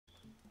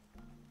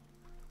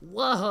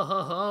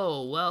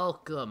Whoa,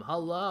 welcome.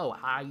 Hello,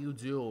 how you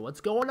doing? What's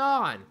going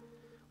on?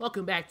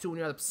 Welcome back to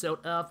another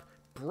episode of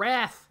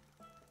Breath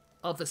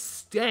of the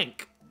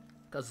Stink.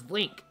 Because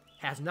Link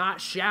has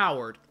not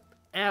showered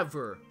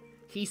ever.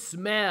 He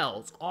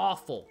smells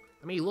awful.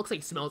 I mean, he looks like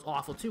he smells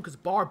awful too, because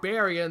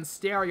barbarians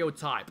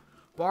stereotype.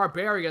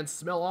 Barbarians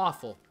smell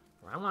awful.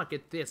 I want to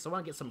get this. I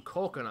want to get some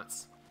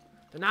coconuts.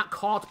 They're not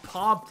called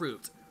palm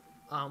fruit.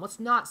 Let's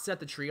not set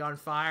the tree on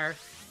fire.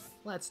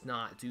 Let's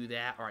not do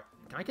that. Alright,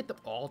 can I get them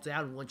all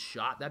down in one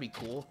shot? That'd be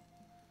cool.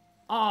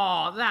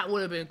 Oh, that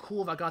would have been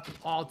cool if I got them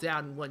all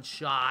down in one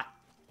shot.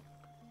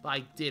 But I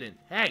didn't.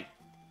 Hey!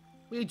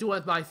 What are you doing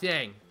with my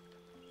thing?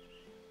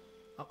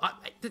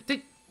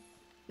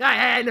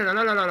 Hey,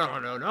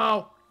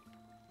 no.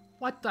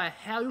 What the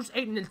hell? You just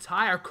ate an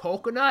entire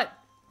coconut?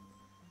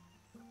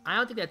 I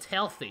don't think that's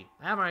healthy.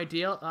 I have an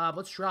idea.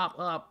 Let's drop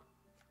up.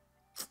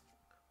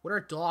 What are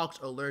dogs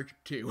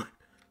allergic to?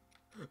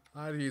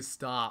 I need to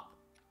stop.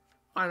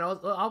 I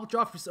don't know, I'll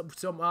drop you some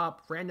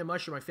random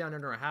mushroom I found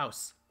under a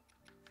house.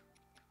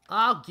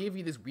 I'll give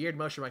you this weird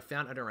mushroom I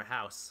found under a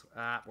house.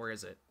 Where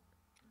is it?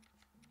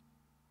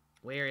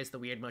 Where is the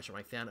weird mushroom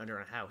I found under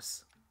a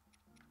house?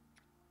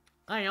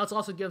 I know, let's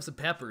also give him some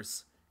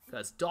peppers.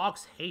 Because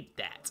dogs hate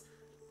that.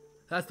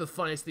 That's the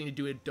funniest thing to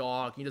do to a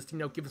dog. You just,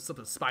 give him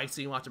something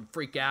spicy and watch him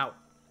freak out.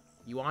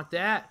 You want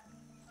that?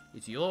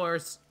 It's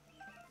yours.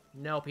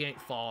 Nope, he ain't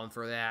falling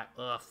for that.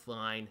 Ugh,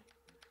 fine.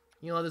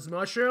 You know this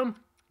mushroom?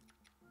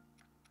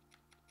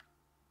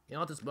 You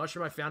know what, this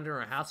mushroom I found in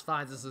our house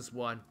finds us this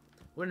one.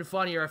 Wouldn't it be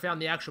funnier if I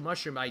found the actual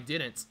mushroom, but I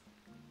didn't.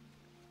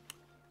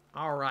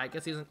 Alright,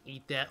 guess he doesn't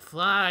eat that.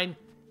 Fine.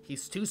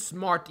 He's too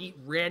smart to eat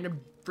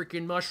random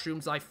freaking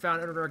mushrooms I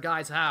found under a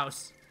guy's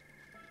house.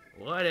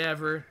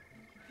 Whatever.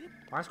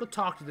 Alright, let's go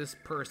talk to this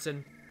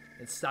person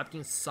and stop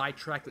getting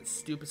sidetracked with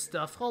stupid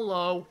stuff.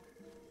 Hello.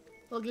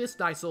 Look at this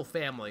nice little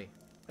family.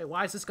 Wait,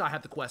 why does this guy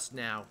have the quest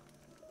now?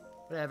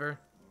 Whatever.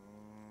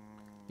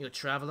 You a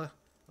traveler?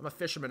 I'm a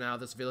fisherman now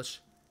of this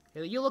village.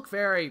 Hey, you look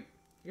very...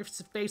 Your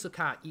face looks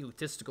kind of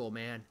egotistical,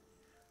 man.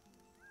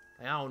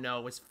 I don't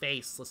know, his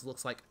face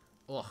looks like...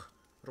 Ugh,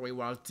 what do we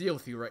want to deal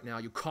with you right now,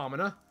 you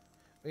commoner?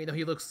 You know,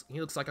 he looks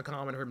like a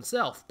commoner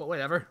himself, but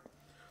whatever.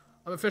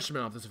 I'm a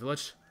fisherman of this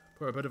village.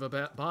 We're a bit of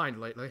a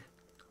bind lately.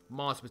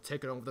 Moss has been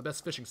taking over the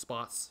best fishing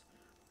spots.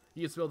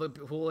 You used to be able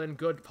to pull in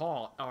good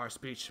paw our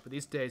speech, but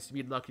these days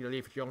you'd be lucky to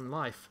leave with your own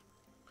life.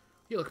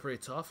 You look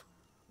pretty tough.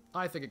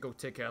 I think I'd go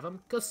take care of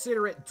him.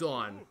 Consider it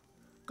done.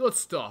 Good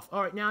stuff.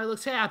 Alright, now he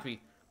looks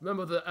happy.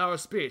 Remember our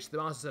speech. The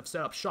monsters have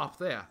set up shop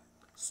there.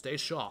 Stay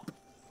sharp.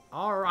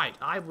 Alright,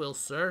 I will,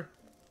 sir.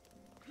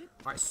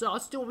 Alright, so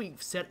let's do what we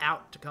set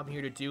out to come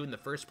here to do in the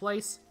first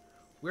place.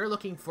 We're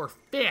looking for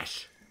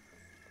fish.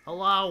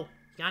 Hello?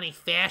 Got any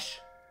fish?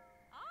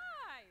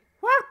 Aye.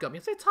 Welcome.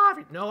 You say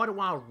tired. No, I don't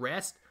want to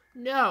rest.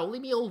 No,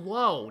 leave me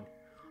alone.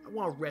 I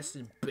want to rest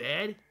in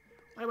bed.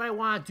 Why would I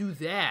want to do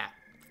that?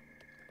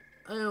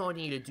 I don't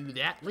need to do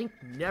that. Link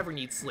never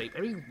needs sleep. I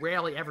mean, he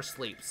rarely ever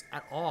sleeps.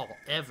 At all.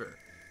 Ever.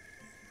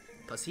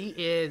 Because he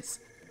is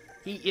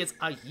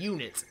a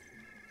unit.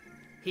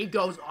 He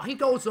goes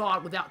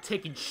on without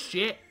taking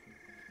shit.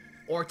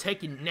 Or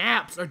taking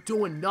naps. Or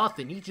doing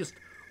nothing. He's just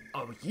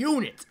a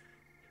unit.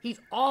 He's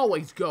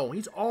always going.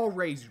 He's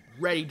always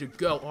ready to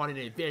go on an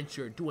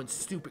adventure doing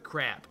stupid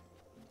crap.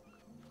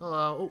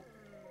 Hello.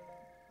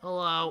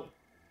 Hello.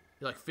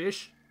 You like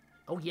fish?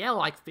 Oh yeah, I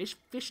like fish.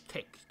 Fish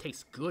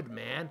tastes good,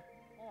 man.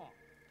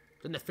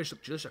 Doesn't that fish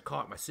look delicious? I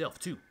caught it myself,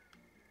 too.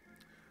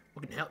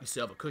 I can help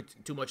yourself. I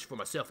cooked too much for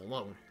myself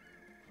alone.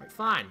 Alright,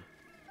 fine.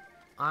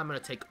 I'm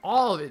gonna take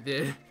all of it,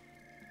 then.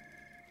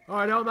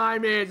 Alright, don't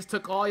mind me. I just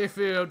took all your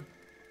food.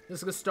 This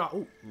is gonna start.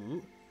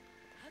 Ooh.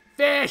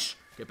 Fish!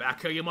 Get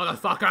back here, you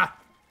motherfucker!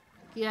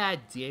 God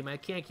damn, I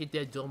can't get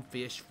that dumb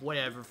fish.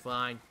 Whatever,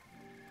 fine.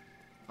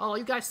 Oh,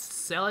 you guys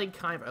selling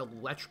kind of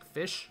electric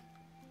fish?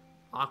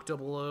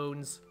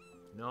 Octoballoons.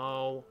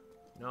 No.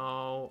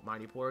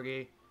 Mighty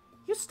Porgy.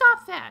 You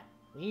stop that!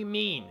 What do you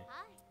mean?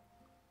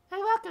 Hey,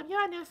 welcome,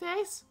 you're a new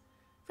face.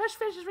 Fresh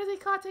fish is really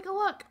cool, take a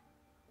look.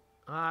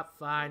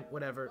 Fine,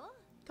 whatever.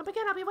 Come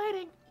again, I'll be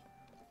waiting.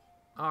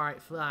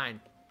 Alright,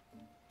 fine.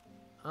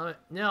 No,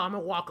 I'm gonna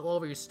walk all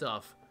over your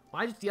stuff.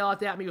 Why did you yell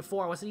at me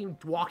before? I wasn't even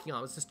walking on them,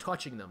 I was just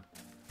touching them.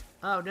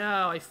 Oh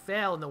no, I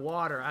fell in the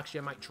water. Actually,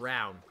 I might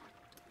drown.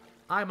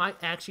 I might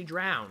actually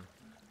drown.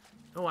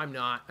 No, I'm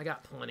not. I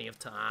got plenty of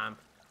time.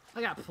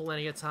 I got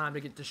plenty of time to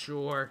get to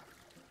shore.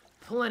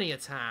 Plenty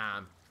of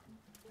time.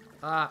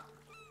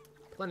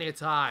 Plenty of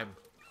time.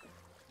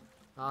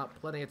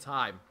 Plenty of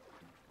time.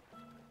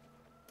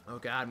 Oh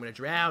god, I'm gonna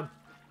drown.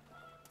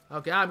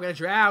 Oh god, I'm gonna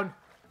drown.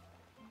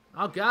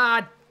 Oh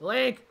god,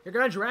 Link, you're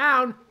gonna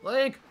drown.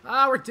 Link,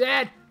 we're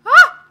dead.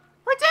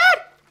 We're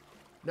dead!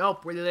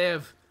 Nope, we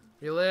live.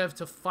 We live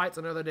to fight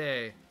another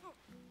day.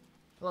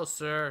 Hello,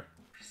 sir.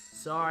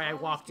 Sorry I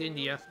walked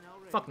into you.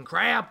 Fucking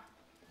crab.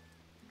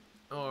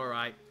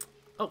 Alright.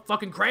 Oh,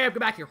 fucking crab, get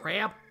back here,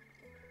 crab.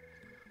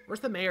 Where's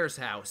the mayor's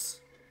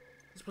house?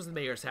 This was the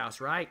mayor's house,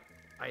 right?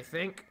 I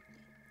think.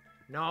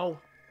 No.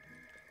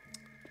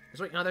 Is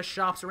there any other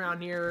shops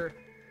around here?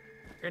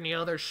 Any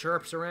other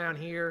sherps around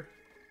here?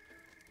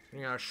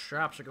 Any other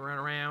shops that can run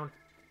around?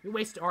 We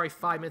wasted already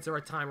 5 minutes of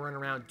our time running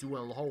around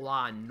doing a whole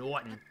lot of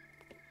Norton.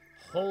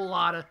 Whole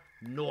lot of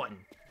Norton.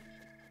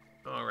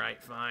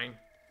 Alright, fine.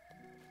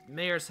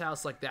 Mayor's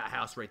house like that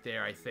house right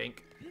there, I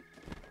think.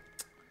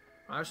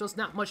 There's just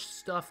not much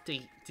stuff to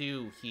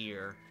do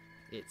here,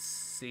 it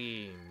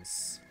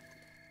seems.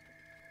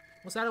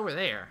 What's that over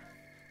there?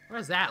 Where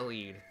does that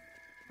lead?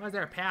 Why is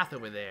there a path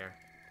over there?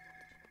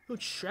 Ooh,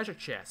 treasure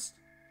chest.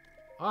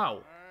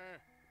 Oh.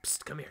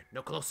 Psst, come here.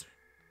 No closer.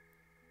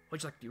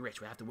 Would you like to be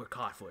rich? We have to work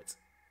hard for it.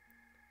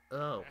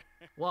 Oh.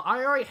 Well,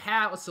 I already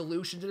have a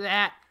solution to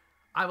that.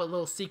 I have a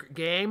little secret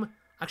game.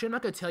 Actually, I'm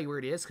not going to tell you where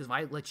it is, because if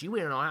I let you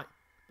in on it,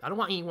 I don't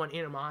want anyone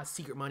in on my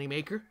secret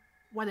moneymaker.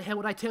 Why the hell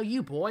would I tell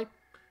you, boy?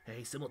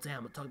 Hey, simple down.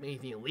 I'm not talking about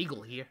anything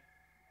illegal here.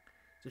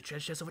 Is there a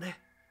treasure chest over there?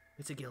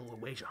 Let's get a little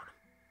wage on him.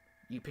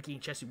 You pick any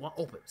chest you want,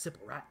 open.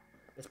 Simple, right?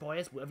 This boy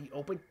is, whatever you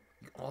open,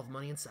 you get all the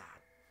money inside.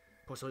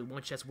 Of course, only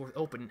one chest worth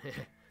opening.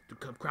 Don't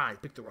come crying,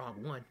 pick the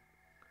wrong one.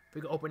 If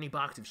you can open any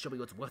box and show me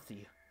what's worth to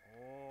you.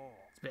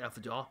 It's better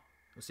for doll.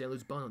 Don't say I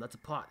lose bundle, that's a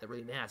part that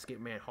really matters to get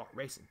a man heart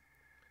racing.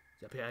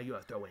 So I pay how you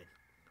are throw in.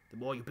 The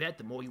more you bet,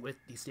 the more you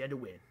stand to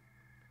win.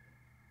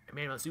 A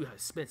man must do have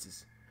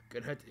expenses.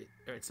 Gonna hurt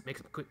to make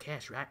some quick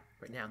cash, right?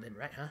 Right now and then,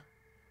 right, huh?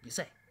 You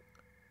say.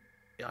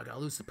 Y'all gotta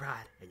lose the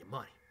pride and your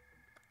money.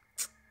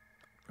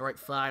 Alright,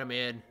 fine, I'm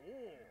in.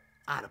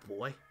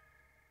 Attaboy.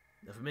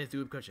 Now for a minute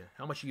through the picture,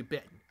 how much are you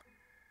betting?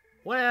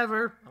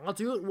 Whatever, I'll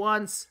do it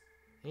once.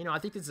 You know, I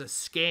think this is a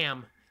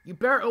scam. You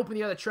better open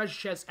the other treasure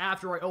chest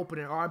after I open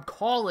it, or I'm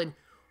calling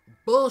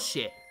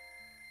bullshit.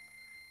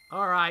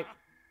 Alright.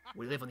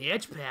 We live on the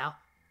edge, pal.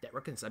 That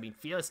reckons,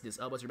 fearlessness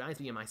almost reminds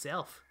me of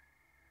myself.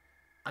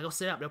 I go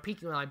sit up, no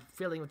peeking while I'm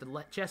filling with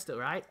the chest,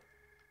 alright?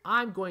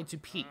 I'm going to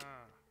peek.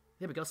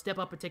 There we go, step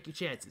up and take your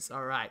chances,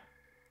 alright.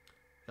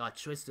 Got a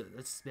choice to,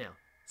 let's smell.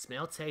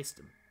 Smell, taste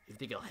them, if you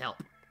think it'll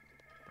help.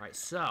 Alright,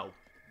 so.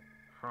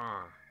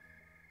 Oh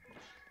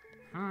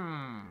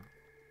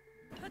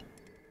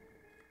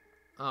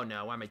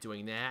no, why am I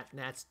doing that?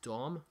 That's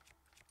dumb.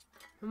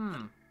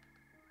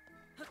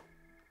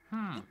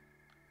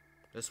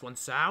 This one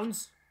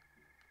sounds.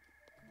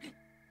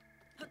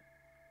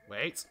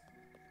 Wait.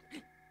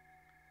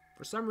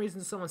 For some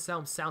reason, someone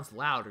sounds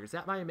louder. Is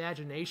that my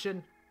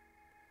imagination?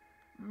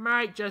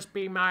 Might just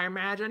be my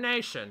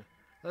imagination.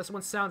 This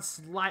one sounds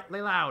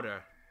slightly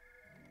louder.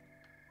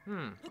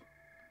 No,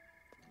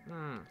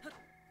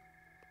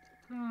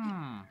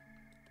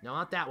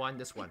 not that one.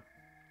 This one.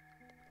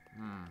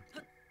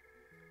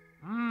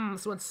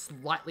 This one's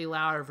slightly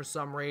louder for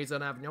some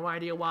reason. I have no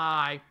idea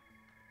why.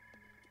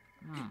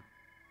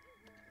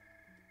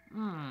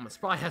 This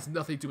probably has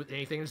nothing to do with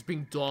anything. I'm just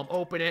being dumb.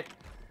 Open it.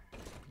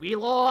 We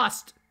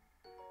lost.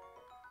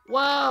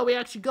 Whoa, we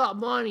actually got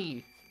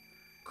money.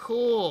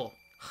 Cool.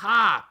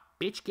 Ha,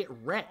 bitch, get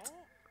wrecked.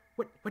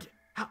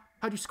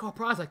 How'd you score a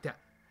prize like that?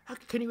 How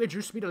can you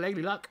introduce me to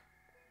Lady Luck?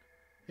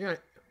 Yeah,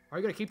 are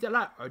you gonna keep that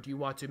luck, or do you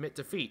want to admit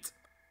defeat?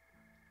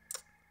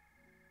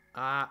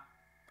 I'm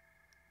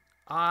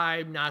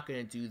not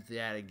gonna do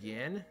that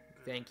again.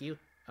 Thank you.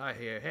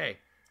 Hey,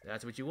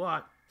 that's what you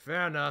want.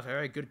 Fair enough.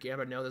 Very good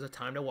gambler. No, there's a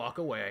time to walk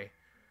away.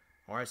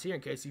 Alright, here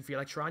in case you feel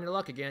like trying your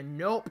luck again.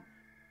 Nope.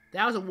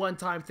 That was a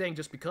one-time thing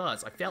just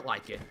because I felt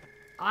like it.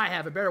 I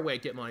have a better way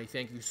to get money,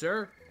 thank you,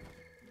 sir.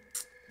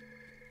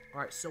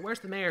 Alright, so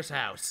where's the mayor's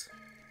house?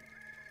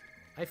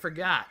 I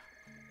forgot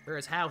where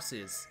his house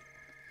is.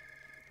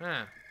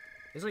 Huh.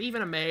 Is there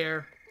even a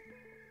mayor?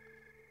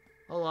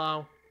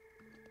 Hello.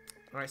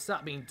 Alright,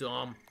 stop being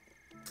dumb.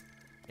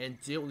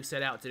 And do what we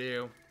set out to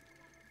do.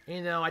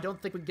 You know, I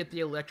don't think we can get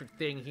the electric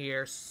thing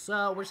here,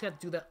 so we're just gonna have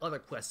to do that other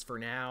quest for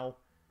now.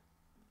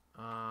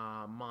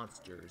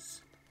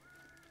 Monsters.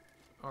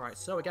 Alright,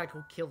 so we gotta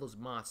go kill those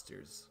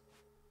monsters.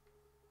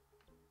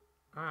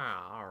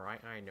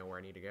 Alright, I know where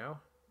I need to go.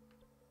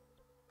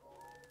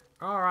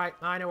 Alright,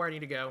 I know where I need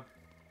to go.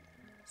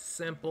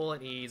 Simple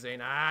and easy.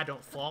 Nah,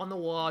 don't fall in the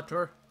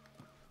water.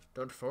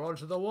 Don't fall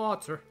into the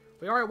water.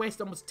 We already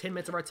wasted almost 10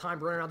 minutes of our time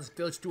running around this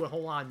village doing a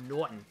whole lot of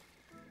Norton.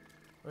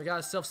 We got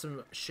ourselves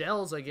some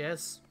shells, I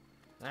guess.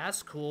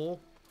 That's cool.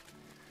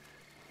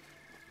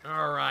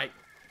 Alright.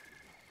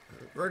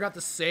 We got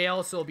the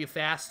sail, so it'll be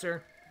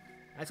faster.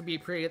 That's gonna be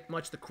pretty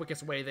much the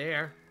quickest way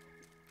there.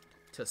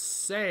 To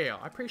sail.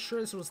 I'm pretty sure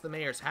this was the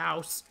mayor's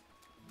house.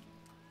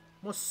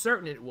 Most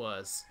certain it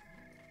was.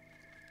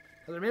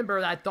 I remember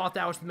that I thought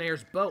that was the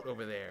mayor's boat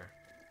over there.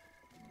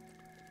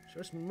 So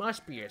this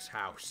must be his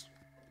house.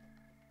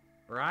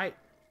 Right?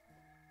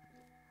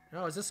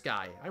 Oh, it's this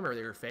guy. I remember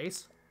your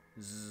face.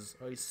 Zzz.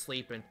 Oh, he's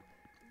sleeping.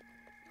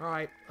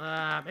 Alright,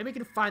 maybe we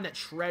can find that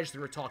treasure they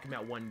were talking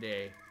about one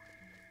day.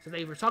 So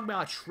they were talking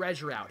about a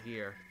treasure out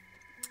here.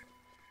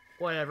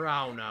 Whatever,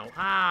 I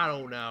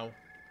don't know.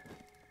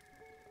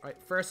 Alright,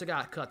 first I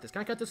gotta cut this. Can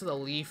I cut this with a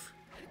leaf?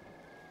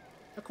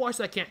 Of course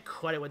I can't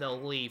cut it with a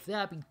leaf.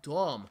 That'd be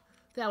dumb.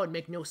 That would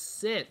make no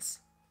sense.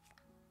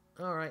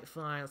 Alright,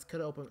 fine. Let's cut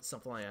it open with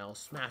something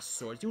else. Master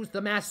sword. Use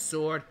the master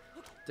sword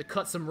to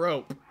cut some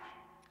rope.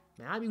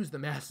 Man, I'm using the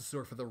Master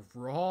Sword for the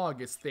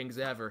wrongest things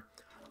ever.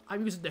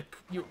 I'm using the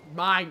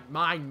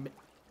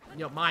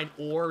mine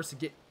ores to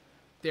get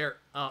their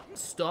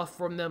stuff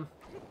from them.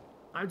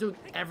 I'm doing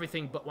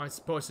everything but what I'm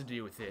supposed to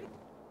do with it.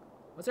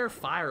 What's there a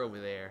fire over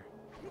there?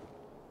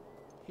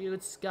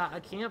 Who's got a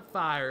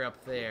campfire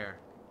up there?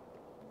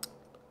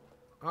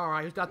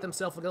 Alright, who's got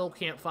themselves a little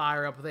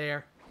campfire up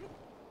there?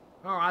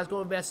 Alright, let's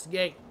go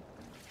investigate.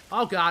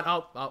 Oh god,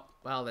 oh,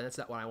 well then that's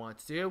not what I want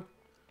to do.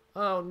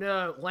 Oh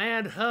no,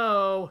 land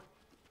ho!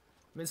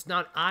 I mean, it's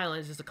not an island,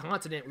 it's just a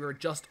continent we were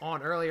just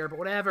on earlier, but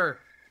whatever.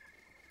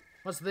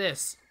 What's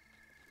this?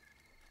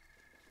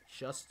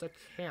 Just a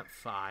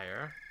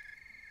campfire.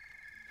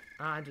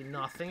 And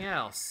nothing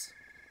else.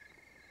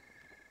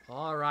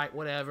 Alright,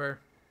 whatever.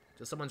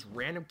 Just someone's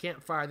random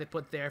campfire they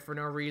put there for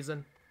no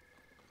reason.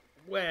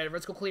 Whatever,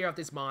 let's go clear out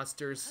these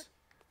monsters.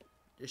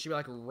 It should be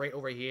like right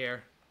over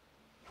here.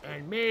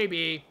 And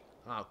maybe...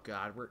 Oh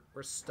god,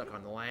 we're stuck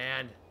on the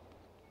land.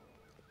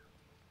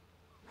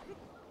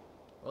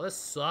 Well, this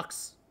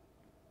sucks.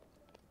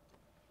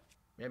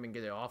 Maybe I can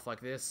get it off like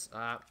this.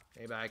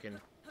 Maybe I can...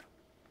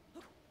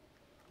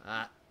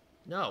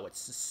 no,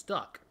 it's just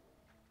stuck.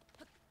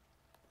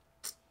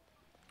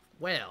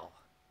 Well,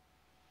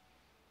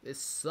 this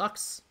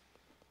sucks.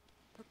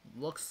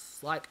 Looks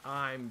like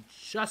I'm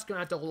just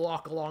gonna have to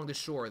walk along the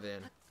shore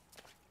then.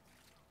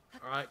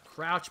 Alright,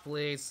 crouch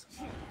please.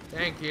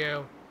 Thank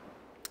you.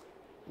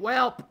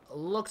 Well,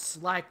 looks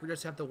like we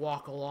just have to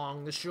walk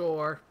along the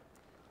shore.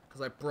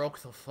 Because I broke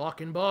the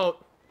fucking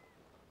boat.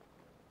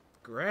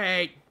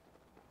 Great.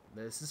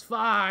 This is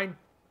fine.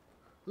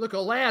 Look, a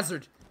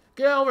Lazard.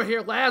 Get over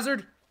here,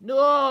 Lazard.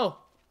 No!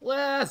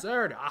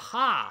 Lazard!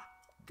 Aha!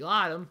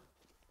 Got him.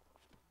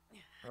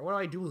 Alright, what do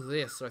I do with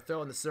this? So I throw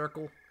it in the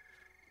circle?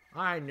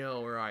 I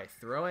know where I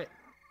throw it.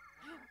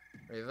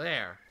 Right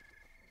there.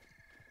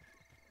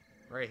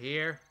 Right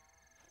here.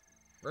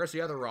 Where's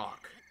the other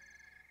rock?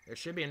 There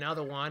should be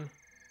another one.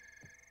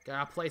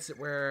 Gotta place it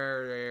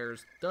where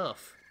there's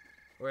stuff.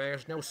 Where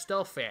there's no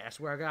stuff at. That's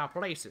where I gotta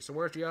place it. So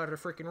where's the other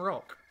freaking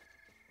rock?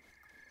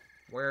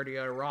 Where the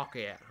other rock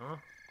at, huh?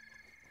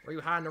 Where are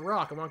you hiding the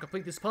rock? I want to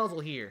complete this puzzle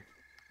here.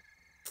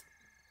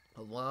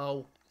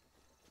 Hello?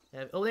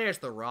 Oh, there's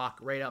the rock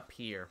right up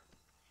here.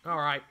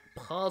 Alright,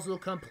 puzzle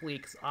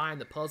complete, because I'm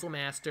the puzzle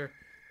master.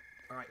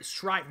 Alright, let's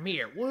try from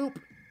here. Whoop!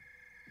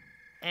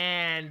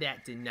 And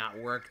that did not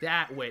work.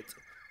 That went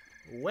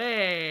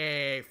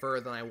way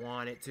further than I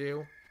wanted it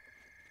to.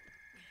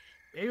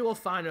 Maybe we'll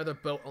find another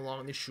boat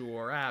along the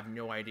shore. I have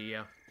no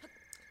idea.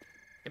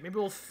 And maybe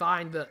we'll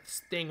find the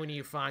thing when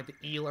you find the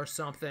eel or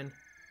something.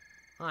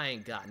 I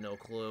ain't got no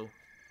clue.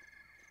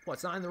 What,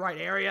 it's not in the right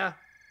area?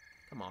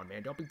 Come on,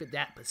 man. Don't be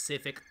that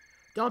Pacific.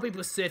 Don't be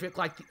Pacific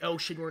like the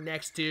ocean we're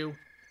next to.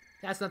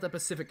 That's not the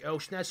Pacific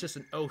Ocean. That's just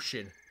an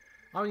ocean.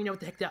 I don't even know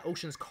what the heck that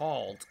ocean's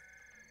called.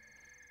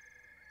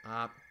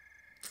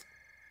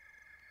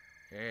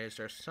 Is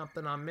there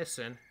something I'm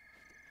missing?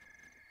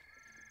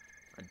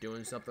 I'm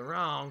doing something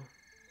wrong.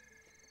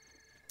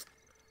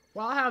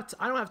 Well, I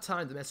don't have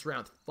time to mess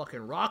around with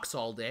fucking rocks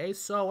all day,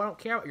 so I don't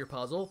care about your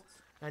puzzle.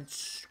 And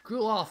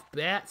screw off,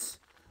 bats.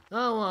 I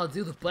don't want to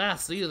deal with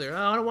bats either.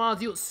 I don't want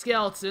to deal with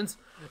skeletons.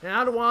 And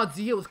I don't want to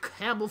deal with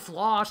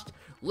camouflaged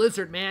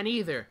lizard man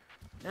either.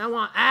 And I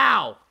want...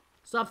 Ow!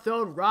 Stop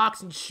throwing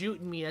rocks and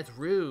shooting me. That's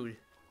rude.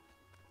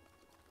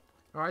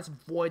 Alright, let's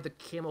avoid the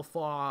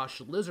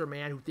camouflage lizard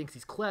man who thinks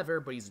he's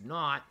clever, but he's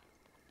not.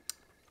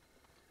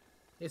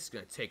 It's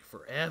gonna take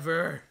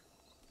forever.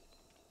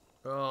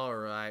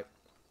 Alright.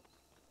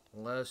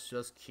 Let's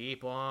just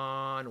keep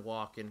on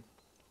walking.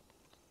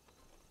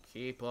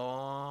 Keep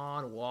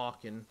on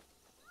walking.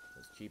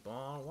 Just keep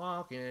on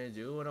walking,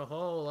 doing a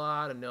whole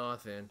lot of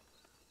nothing.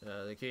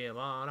 Keep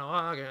on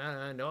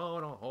walking,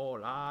 doing a whole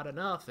lot of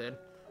nothing.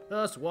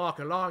 Just walk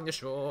along the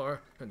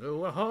shore and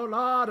do a whole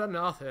lot of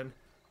nothing.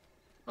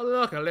 Oh,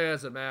 look, a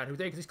lizard man who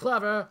thinks he's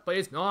clever, but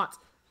he's not.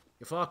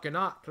 You're fucking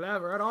not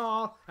clever at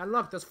all. And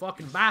look, there's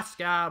fucking bats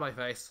get out of my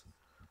face.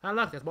 And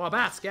look, there's more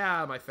bats get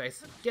out of my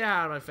face. Get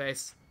out of my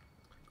face.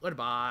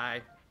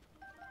 Goodbye.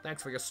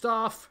 Thanks for your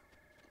stuff.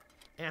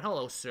 And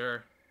hello,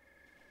 sir.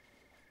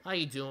 How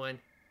you doing?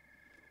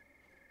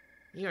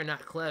 You're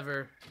not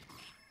clever.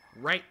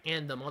 Right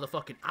in the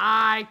motherfucking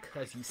eye,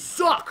 cause you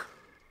suck!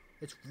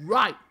 That's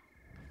right!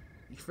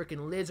 You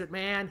freaking lizard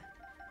man.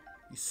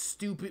 You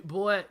stupid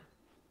boy.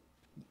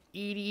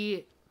 You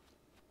idiot.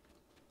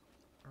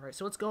 Alright,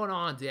 so what's going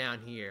on down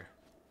here?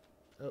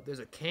 Oh, there's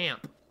a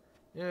camp.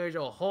 There's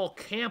a whole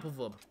camp of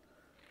them.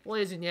 Well,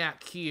 isn't that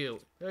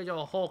cute? There's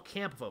a whole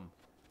camp of them.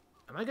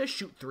 Am I gonna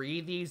shoot 3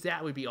 of these?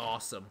 That would be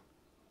awesome.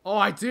 Oh,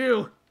 I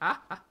do!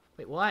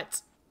 Wait,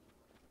 what?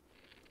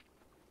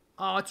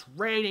 Oh, it's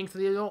raining, so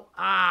they don't...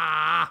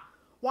 Why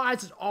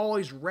is it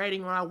always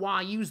raining when I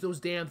want to use those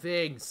damn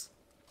things?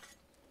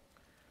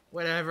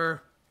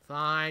 Whatever.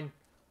 Fine.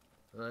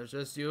 Let's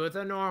just do it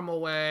the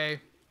normal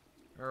way.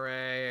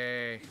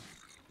 Hooray.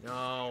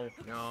 No,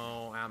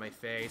 no, ow my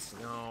face.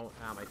 No,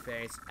 ow my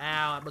face.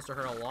 Ow, that must have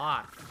hurt a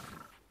lot.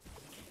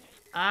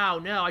 Ow,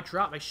 no, I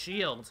dropped my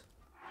shield.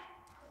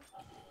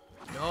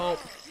 Nope.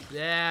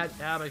 That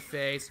out of my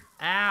face.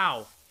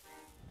 Ow!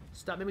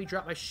 Stop making me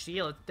drop my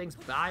shield. That thing's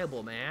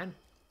valuable, man.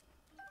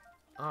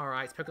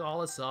 Alright, let's pick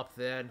all this up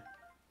then.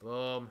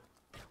 Boom.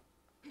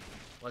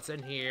 What's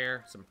in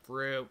here? Some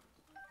fruit.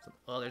 Some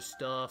other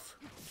stuff.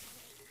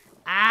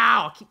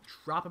 Ow! I keep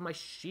dropping my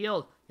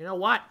shield. You know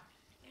what?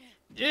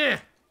 Ugh!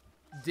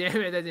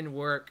 Damn it, that didn't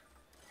work.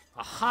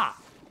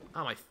 Aha!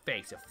 On my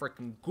face, you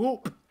freaking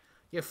goop!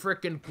 You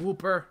freaking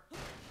gooper!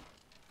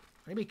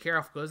 I need to be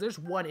careful, because there's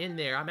one in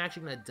there. I'm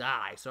actually gonna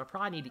die, so I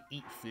probably need to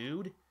eat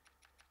food.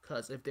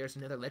 Because if there's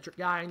another electric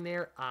guy in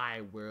there,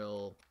 I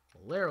will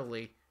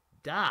literally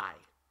die.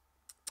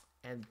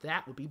 And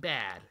that would be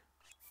bad.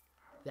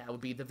 That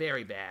would be the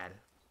very bad.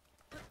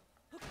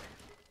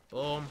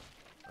 Boom.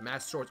 My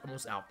Master Sword's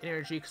almost out of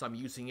energy, because I'm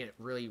using it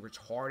really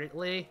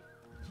retardedly.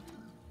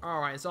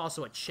 Alright, there's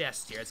also a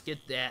chest here. Let's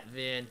get that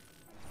then.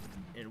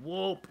 And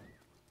whoop.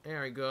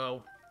 There we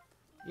go.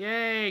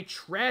 Yay,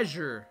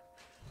 treasure.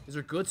 Is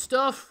there good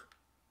stuff?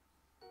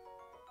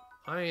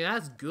 I mean,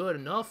 that's good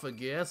enough, I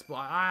guess, but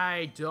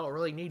I don't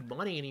really need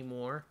money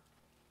anymore.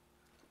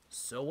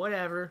 So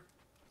whatever.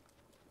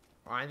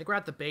 Alright, I think we're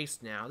at the base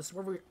now. This is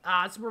where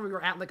we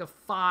were at like a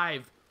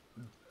 5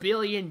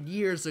 billion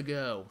years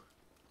ago.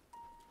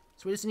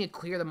 So we just need to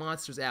clear the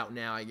monsters out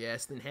now, I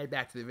guess, then head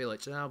back to the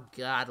village. Oh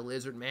god, the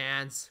lizard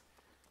mans.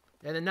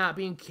 And they're not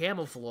being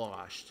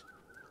camouflaged.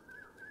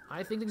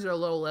 I think these are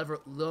low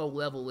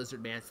level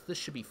lizard mans. This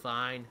should be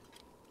fine.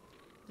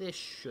 This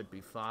should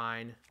be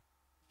fine.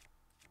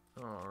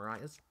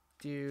 Alright, let's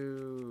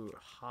do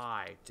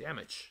high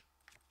damage.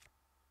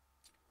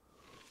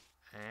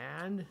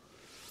 And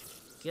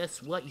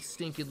guess what, you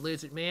stinking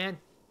lizard man?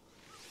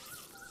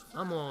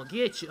 I'm gonna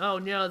get you. Oh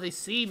no, they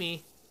see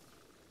me.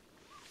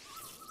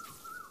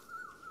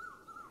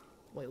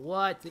 Wait,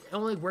 what? It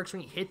only works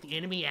when you hit the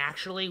enemy,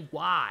 actually?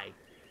 Why?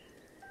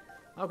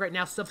 Oh, great,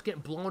 now stuff's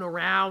getting blown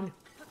around.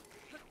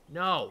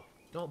 No,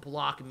 don't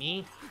block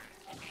me.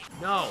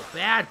 No,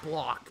 bad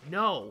block.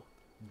 No,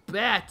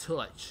 bad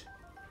touch.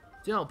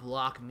 Don't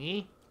block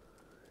me.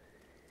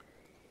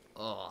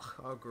 Ugh,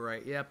 oh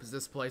great. Yep, is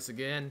this place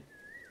again?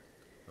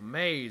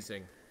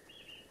 Amazing.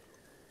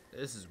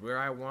 This is where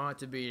I want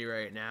to be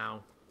right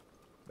now.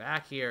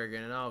 Back here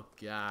again. Oh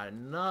god,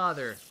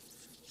 another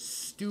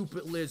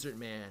stupid lizard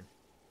man.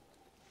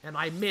 And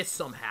I missed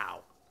somehow.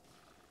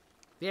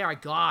 There, I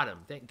got him.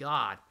 Thank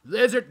God.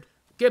 Lizard!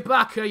 Get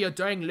back here, you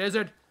dang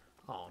lizard!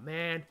 Oh,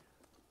 man.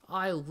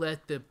 I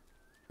let the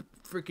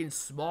freaking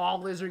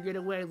small lizard get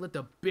away. Let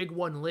the big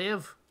one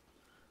live.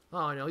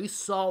 Oh, no. He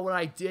saw what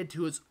I did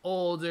to his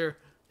older,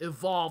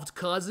 evolved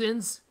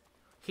cousins.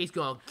 He's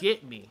gonna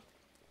get me.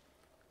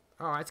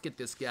 Alright, let's get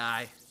this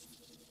guy.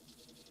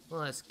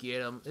 Let's get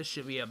him. This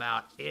should be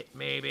about it,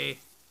 maybe.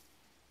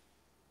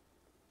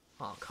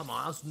 Oh, come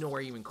on. I was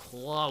nowhere even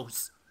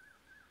close.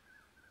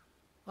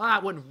 Oh,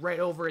 that went right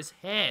over his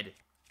head.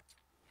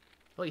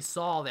 Oh, he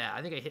saw that.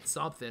 I think I hit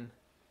something.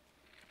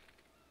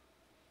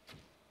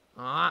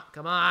 Ah,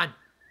 come on.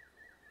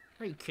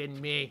 Are you kidding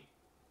me?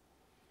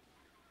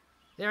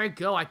 There I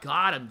go. I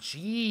got him.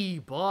 Gee,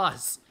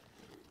 boss.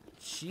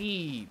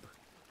 Jeeb.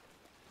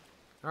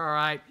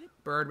 Alright.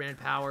 Birdman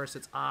power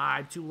since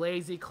I'm too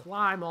lazy.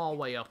 Climb all the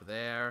way up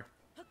there.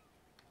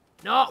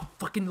 No!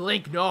 Fucking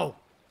Link, no!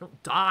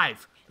 Don't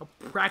dive. Don't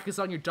practice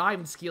on your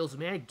diving skills,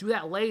 man. Do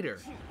that later.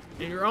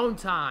 In your own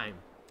time.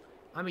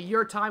 I mean,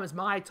 your time is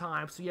my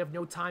time, so you have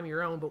no time of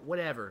your own, but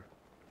whatever.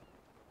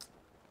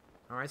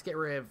 Alright, let's get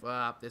rid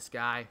of this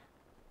guy.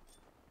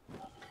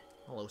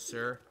 Hello,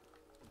 sir.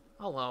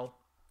 Hello.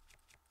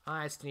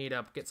 I just need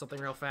to get something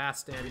real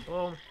fast, and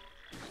boom.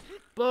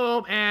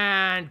 Boom,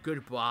 and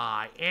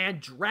goodbye.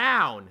 And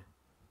drown.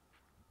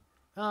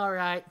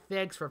 Alright,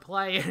 thanks for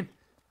playing.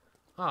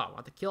 Oh, I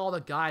have to kill all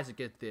the guys to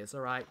get this.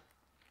 Alright.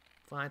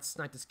 Fine, let's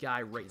snipe this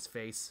guy right in his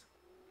face.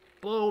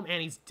 Boom,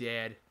 and he's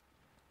dead.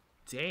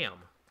 Damn.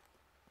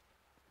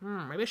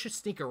 Maybe I should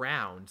sneak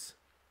around.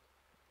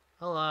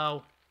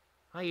 Hello.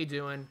 How you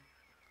doing?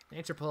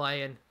 Thanks for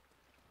playing.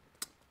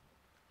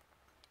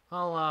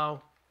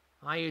 Hello.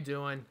 How you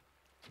doing?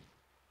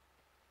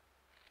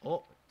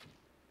 Oh.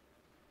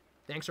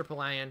 Thanks for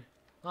playing.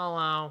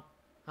 Hello.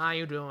 How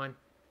you doing?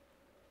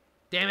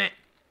 Damn it.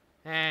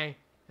 Hey.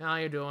 How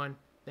you doing?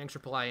 Thanks for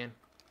playing.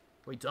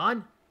 We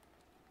done?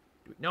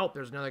 Nope,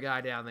 there's another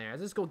guy down there.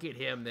 Let's just go get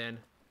him then.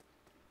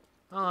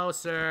 Hello,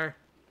 sir.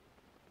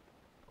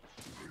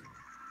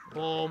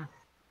 Boom.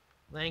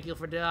 Thank you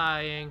for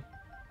dying.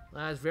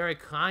 That's very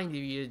kind of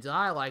you to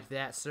die like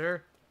that,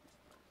 sir.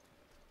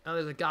 Oh,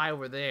 there's a guy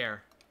over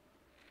there.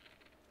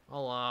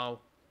 Hello.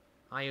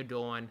 How you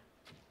doing?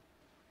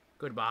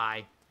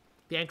 Goodbye.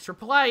 Thanks for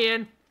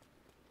playing.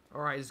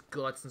 Alright, there's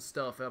guts and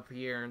stuff up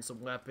here, and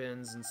some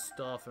weapons and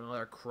stuff and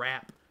other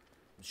crap.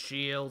 And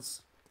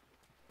shields.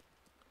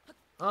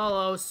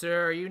 Hello,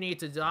 sir. You need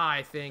to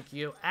die, thank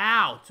you.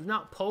 Ow! Do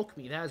not poke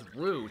me. That is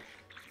rude.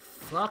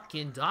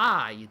 Fucking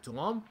die, you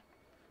dumb.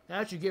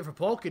 That's what you get for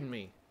poking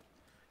me.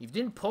 If you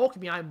didn't poke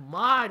me, I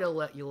might have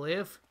let you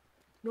live.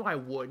 No, I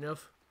wouldn't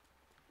have.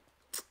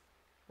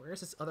 Where's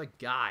this other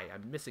guy?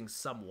 I'm missing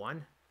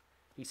someone.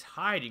 He's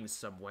hiding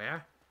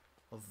somewhere.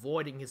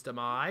 Avoiding his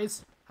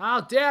demise.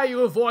 How dare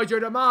you avoid your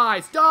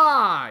demise?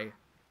 Die!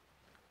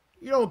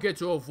 You don't get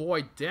to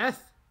avoid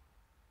death.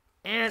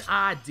 And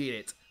I did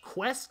it.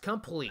 Quest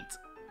complete.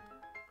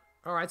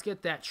 Alright, let's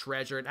get that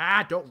treasure.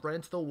 Ah, don't run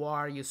into the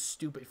water, you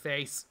stupid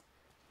face.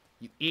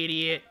 You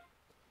idiot.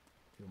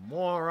 You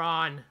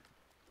moron.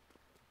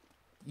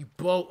 You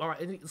boat.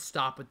 Alright, I need to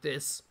stop with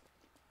this.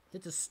 I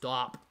need to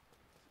stop.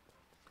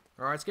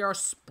 Alright, let's get our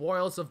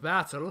spoils of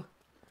battle.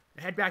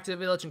 Head back to the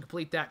village and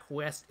complete that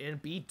quest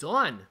and be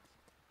done.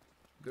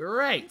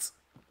 Great.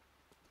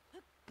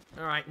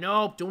 Alright,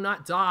 nope, do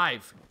not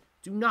dive.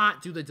 Do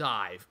not do the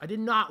dive. I did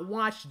not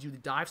want you to do the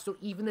dive, so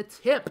even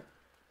attempt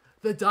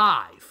the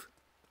dive.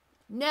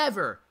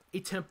 Never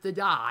attempt the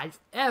dive,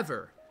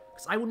 ever.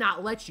 Because I will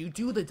not let you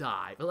do the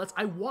dive unless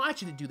I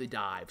want you to do the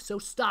dive, so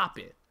stop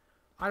it.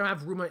 I don't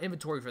have room in my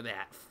inventory for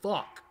that.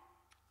 Fuck.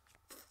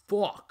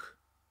 Fuck.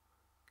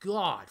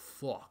 God,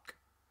 fuck.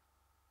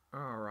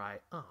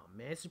 Alright. Oh,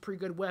 man, it's a pretty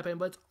good weapon,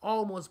 but it's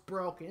almost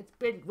broken. It's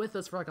been with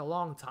us for like a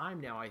long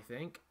time now, I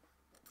think.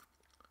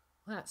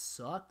 That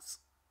sucks.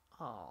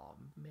 Oh,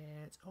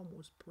 man, it's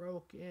almost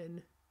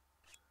broken.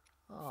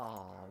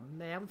 Oh,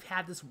 man, we've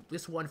had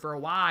this one for a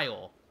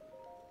while.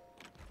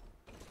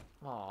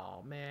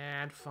 Oh,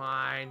 man,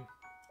 fine.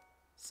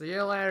 See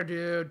you later,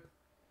 dude.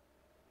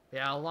 We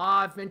had a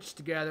lot of adventures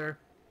together.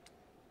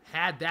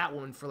 Had that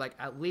one for like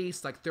at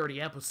least like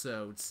 30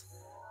 episodes.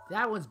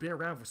 That one's been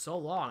around for so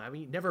long. I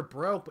mean, it never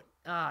broke,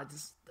 but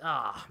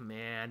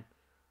man.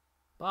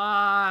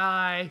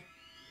 Bye.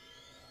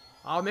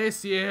 I'll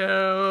miss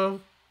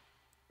you.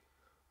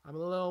 I'm a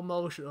little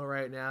emotional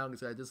right now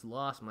because I just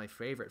lost my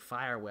favorite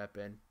fire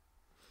weapon.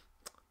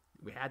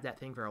 We had that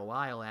thing for a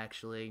while,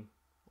 actually.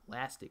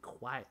 Lasted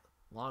quite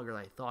longer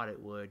than I thought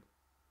it would.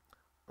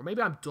 Or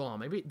maybe I'm dumb.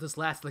 Maybe it just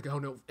lasted like, I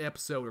don't know,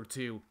 episode or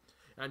two.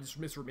 And I'm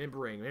just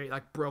misremembering. Maybe it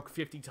like broke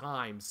 50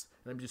 times.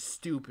 And I'm just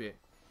stupid.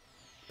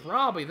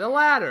 Probably the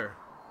latter.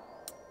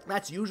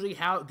 That's usually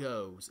how it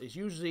goes. It's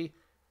usually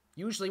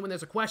when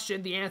there's a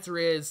question, the answer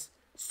is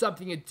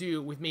something to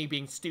do with me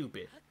being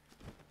stupid.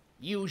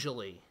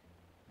 Usually.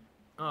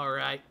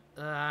 Alright.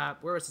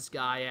 Where is this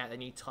guy at? I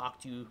need to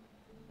talk to.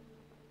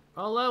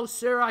 Hello,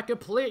 sir. I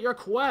complete your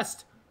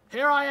quest.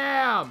 Here I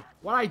am.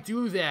 Why'd I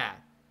do that?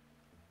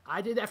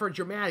 I did that for a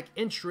dramatic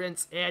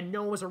entrance, and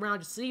no one was around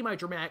to see my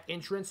dramatic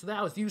entrance, so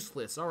that was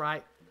useless.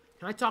 Alright.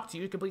 Can I talk to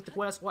you to complete the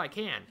quest? Well, I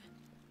can.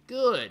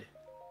 Good.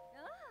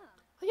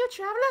 Are you a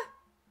traveler?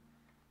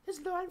 This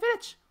is Lauren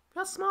Village.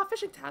 We're a small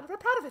fishing town, and we're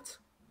proud of it.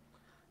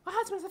 My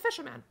husband is a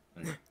fisherman.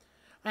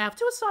 I have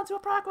 2 sons who will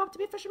probably grow up to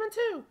be fishermen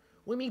too.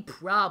 We mean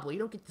probably. You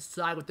don't get to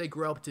decide what they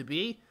grow up to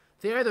be.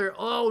 They're their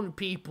own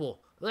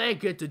people. They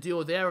get to do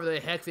whatever the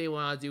heck they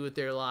want to do with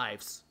their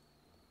lives.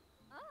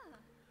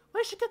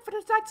 What should cook for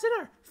the night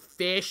dinner?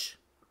 Fish.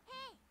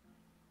 Hey.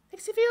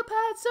 Make seafood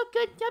palette so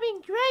good, yummy,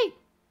 and great.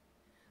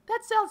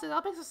 That sells it.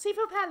 I'll make some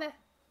seafood palette.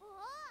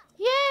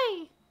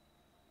 Yay!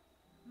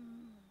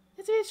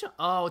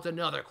 Oh, it's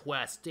another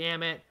quest.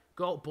 Damn it.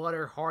 Goat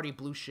butter, hearty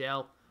blue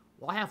shell.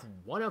 Well, I have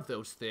one of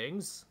those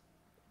things.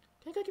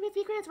 Can you go give me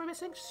the ingredients we're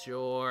missing?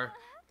 Sure.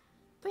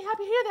 Be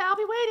happy to hear that. I'll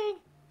be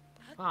waiting.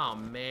 Oh,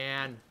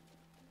 man.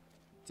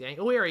 Dang.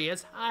 Oh, here he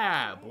is.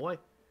 Hi, boy.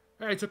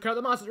 Hey, took care of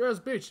the monsters at Rose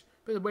Beach.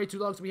 Been way too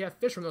long since we have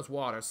fish from those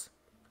waters.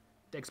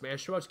 Thanks, man.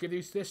 Sure, let's give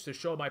these fish to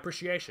show my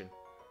appreciation.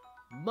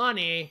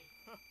 Money?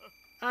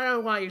 I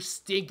don't want your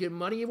stinking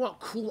money. You want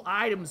cool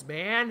items,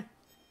 man.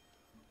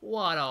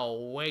 What a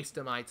waste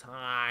of my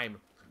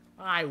time.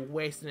 I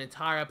wasted an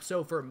entire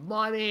episode for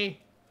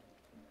money.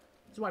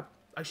 That's why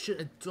I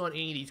shouldn't have done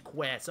any of these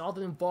quests. All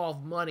that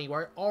involve money,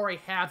 where I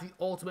already have the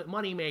ultimate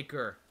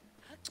moneymaker.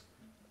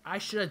 I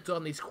should have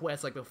done these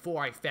quests like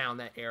before I found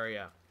that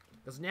area.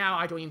 Because now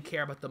I don't even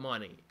care about the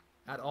money.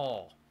 At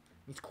all.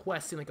 These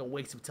quests seem like a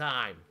waste of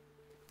time.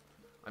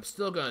 I'm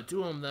still gonna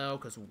do them though,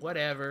 because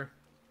whatever.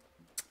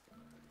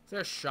 Is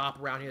there a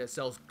shop around here that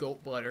sells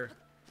goat butter?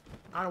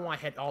 I don't want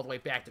to head all the way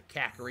back to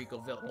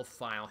Kakariko Village. Well,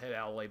 fine, I'll head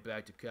all the way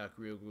back to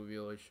Kakariko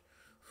Village.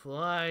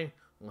 Fine,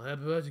 I'll head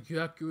back to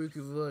Kakariko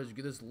Village.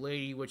 Get this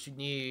lady what she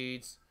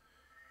needs.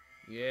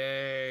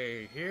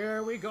 Yay,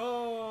 here we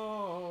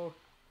go.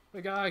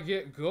 We gotta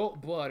get goat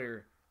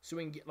butter. So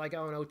we can get, like, I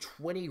don't know,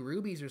 20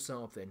 rubies or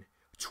something.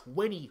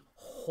 20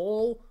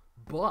 whole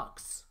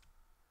bucks.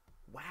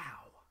 Wow.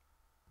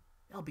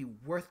 That'll be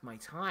worth my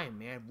time,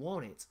 man,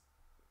 won't it?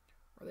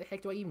 Where the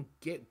heck do I even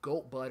get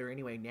goat butter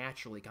anyway,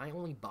 naturally? Can I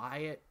only buy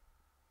it?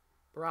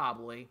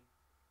 Probably.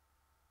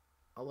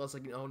 Unless,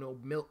 like, oh no,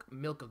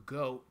 milk a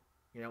goat.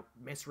 You know,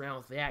 mess around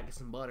with that, get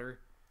some butter.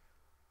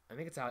 I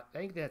think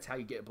that's how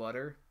you get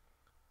butter.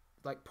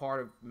 Like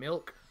part of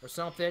milk or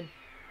something.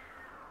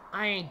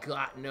 I ain't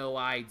got no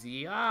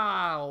idea.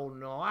 I don't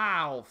know.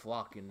 I don't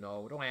fucking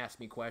know. Don't ask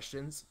me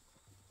questions.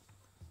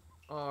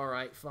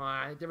 Alright,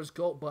 fine. There was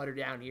goat butter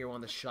down here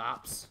on the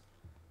shops.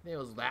 There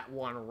was that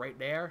one right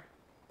there.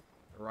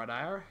 Right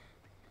there.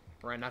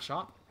 Right in that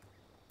shop.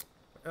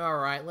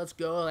 Alright, let's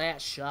go to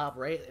that shop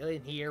right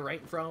in here,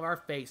 right in front of our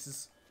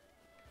faces.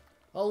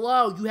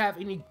 Hello, you have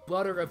any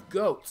butter of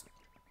goat?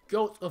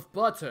 Goat of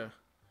butter.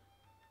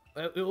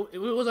 If it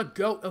was a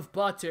goat of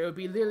butter, it would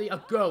be literally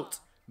a goat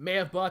made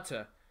of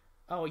butter.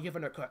 Oh, you have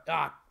another quest.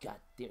 Ah, god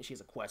damn it, she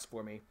has a quest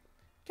for me.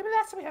 Give me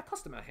that, so we have a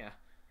customer here.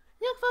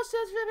 Look for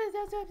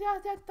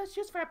that's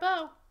used for a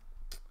bow.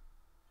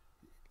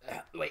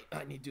 Wait,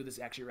 I need to do this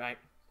actually right.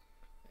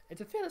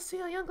 It's a feel to see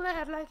a young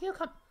lad like you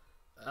come.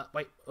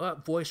 Wait,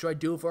 what voice should I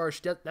do for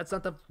her? That's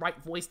not the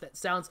right voice. That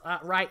sounds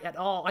right at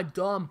all. I'm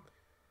dumb.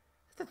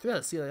 It's a thrill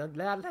to see a young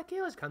lad like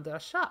you has come to our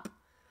shop.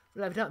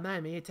 But if you don't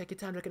mind me, take your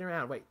time looking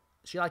around. Wait,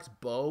 she likes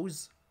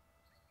bows?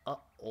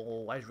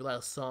 Uh-oh, I just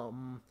realized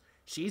something.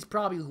 She's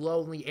probably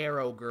Lonely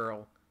Arrow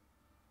Girl.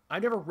 I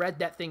never read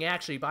that thing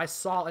actually, but I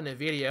saw it in a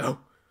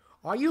video.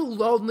 Are you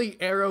Lonely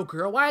Arrow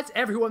Girl? Why does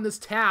everyone in this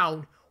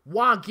town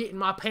want to get in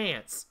my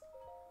pants?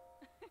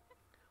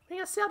 What are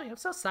you gonna sell me? I'm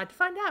so excited to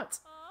find out.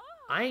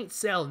 I ain't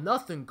selling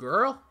nothing,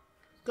 girl.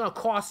 Gonna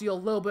cost you a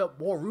little bit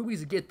more rubies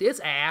to get this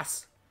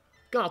ass.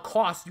 Gonna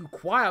cost you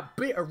quite a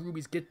bit of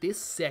rubies to get this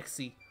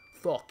sexy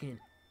fucking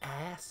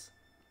ass.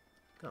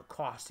 Gonna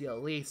cost you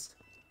at least,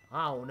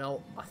 I don't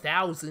know,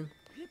 1,000.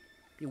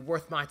 Be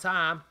worth my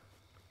time.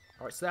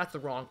 Alright, so that's the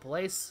wrong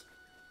place.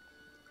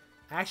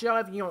 Actually, I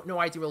have no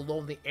idea where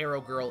Lonely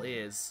Arrow Girl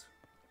is.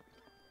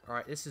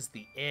 Alright, this is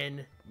the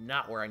inn,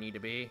 not where I need to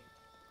be.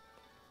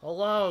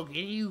 Hello,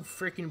 any of you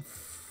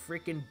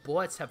freaking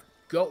butts have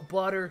goat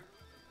butter?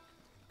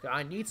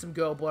 I need some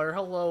goat butter.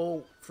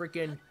 Hello,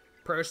 freaking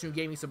person who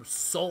gave me some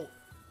salt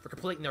for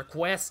completing their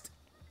quest.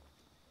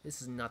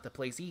 This is not the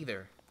place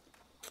either.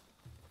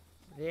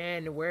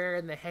 Then where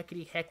in the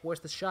heckity heck was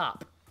the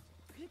shop?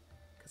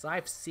 Because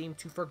I've seemed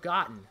to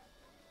forgotten.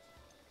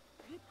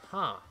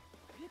 Huh.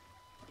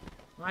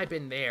 I've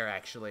been there,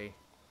 actually.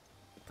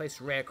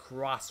 Place right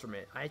across from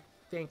it. I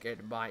think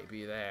it might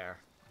be there.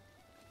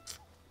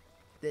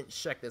 Didn't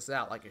check this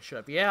out like I should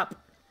have. Yep.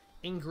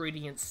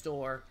 Ingredient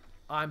store.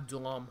 I'm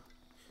dumb.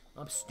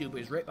 I'm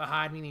stupid. It's right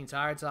behind me the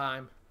entire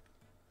time.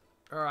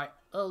 Alright.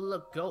 Oh,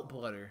 look. Goat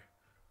butter.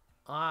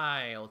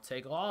 I'll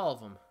take all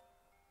of them.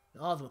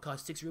 All of them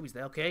cost 6 rubies.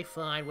 Okay,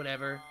 fine.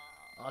 Whatever.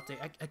 I'll take...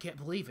 I can't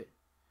believe it.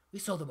 We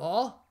sold them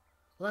all?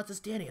 Well, that's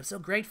outstanding. I'm so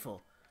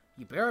grateful.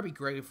 You better be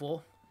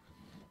grateful.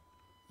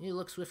 You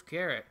look Swift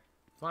Carrot.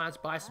 Fine, let's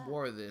buy some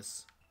more of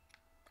this.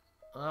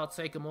 I'll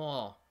take them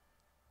all.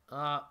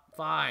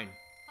 Fine.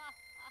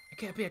 I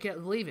can't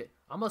believe it.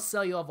 I'm gonna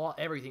sell you off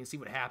everything and see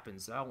what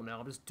happens. I don't know.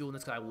 I'm just doing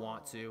this because I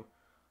want to.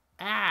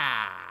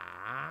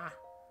 Ah.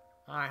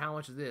 Alright, how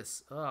much is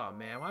this? Oh,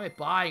 man. Why am I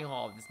buying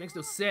all of this? Makes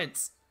no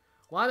sense.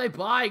 Why am I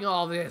buying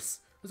all this?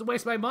 This is a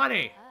waste of my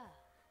money.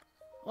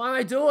 Why am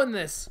I doing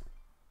this?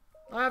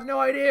 I have no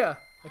idea.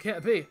 I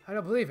can't be. I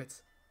don't believe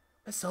it.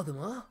 I sold them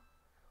all.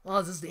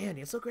 Oh, this is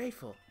Dandy. I'm so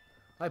grateful.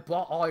 I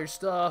bought all your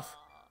stuff.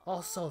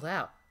 All sold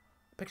out.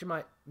 Picture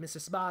my Mr.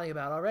 Smiling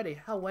about already.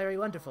 How very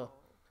wonderful.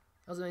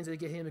 I was going to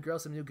get him and girl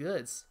some new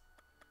goods.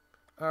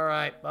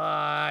 Alright,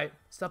 bye.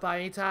 Stop by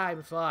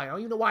anytime. Fine. I don't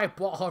even know why I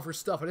bought all of her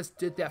stuff. I just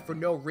did that for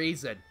no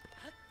reason.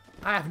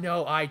 I have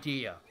no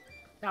idea.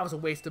 That was a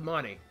waste of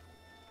money.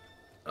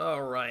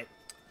 Alright.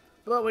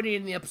 But we need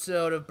in the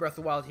episode of Breath of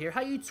the Wild here.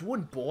 How you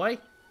doing, boy?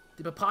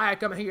 Did Papaya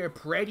come here and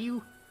pray to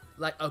you?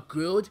 Like a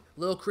good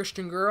little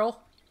Christian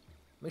girl?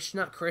 I mean, she's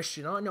not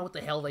Christian. I don't know what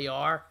the hell they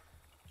are.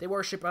 They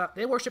worship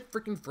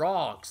freaking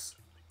frogs.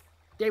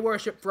 They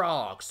worship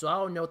frogs, so I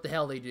don't know what the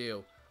hell they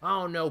do. I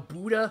don't know,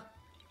 Buddha?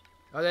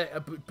 Are they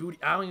Buddha?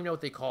 I don't even know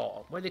what they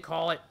call. What do they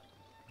call it?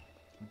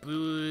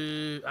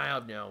 I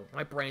don't know.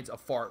 My brain's a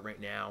fart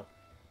right now.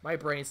 My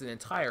brain's an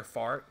entire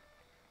fart.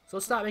 So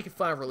let's stop making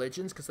fun of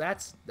religions, because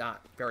that's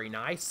not very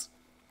nice.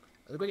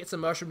 Let's go get some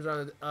mushrooms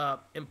on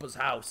Impa's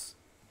house.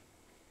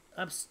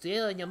 I'm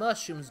stealing your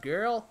mushrooms,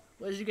 girl.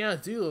 What you gonna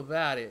do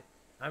about it?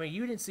 I mean,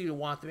 you didn't seem to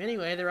want them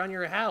anyway. They're on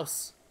your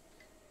house.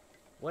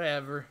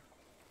 Whatever.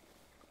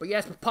 But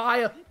yes,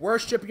 Papaya,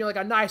 worshiping you like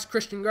a nice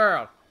Christian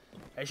girl.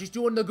 And she's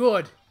doing the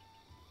good.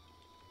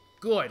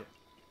 Good.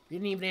 You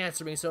didn't even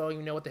answer me, so I don't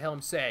even know what the hell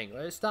I'm saying.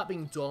 Let's stop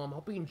being dumb.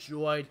 Hope you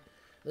enjoyed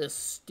this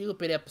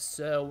stupid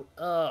episode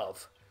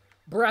of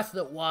Breath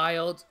of the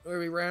Wild, where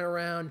we ran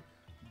around,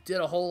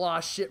 did a whole lot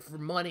of shit for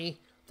money.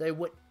 That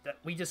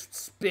we just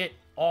spent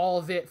all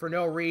of it for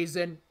no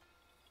reason.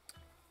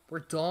 We're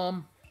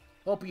dumb.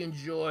 Hope you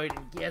enjoyed.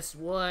 And guess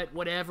what?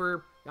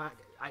 Whatever.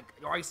 I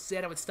already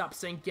said I would stop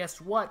saying guess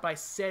what, but I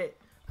said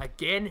it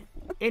again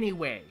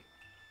anyway.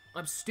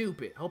 I'm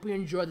stupid. Hope you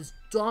enjoyed this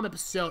dumb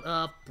episode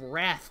of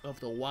Breath of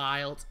the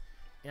Wild.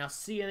 And I'll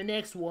see you in the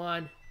next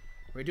one.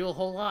 We're gonna do a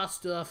whole lot of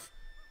stuff.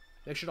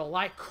 Make sure to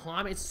like,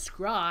 comment,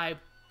 subscribe.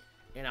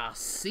 And I'll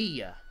see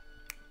ya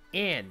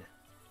in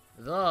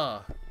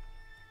the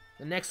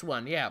next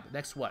one. Yeah,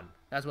 next one.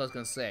 That's what I was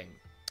gonna say.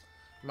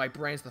 My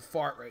brain's the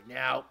fart right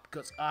now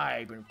because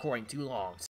I've been recording too long.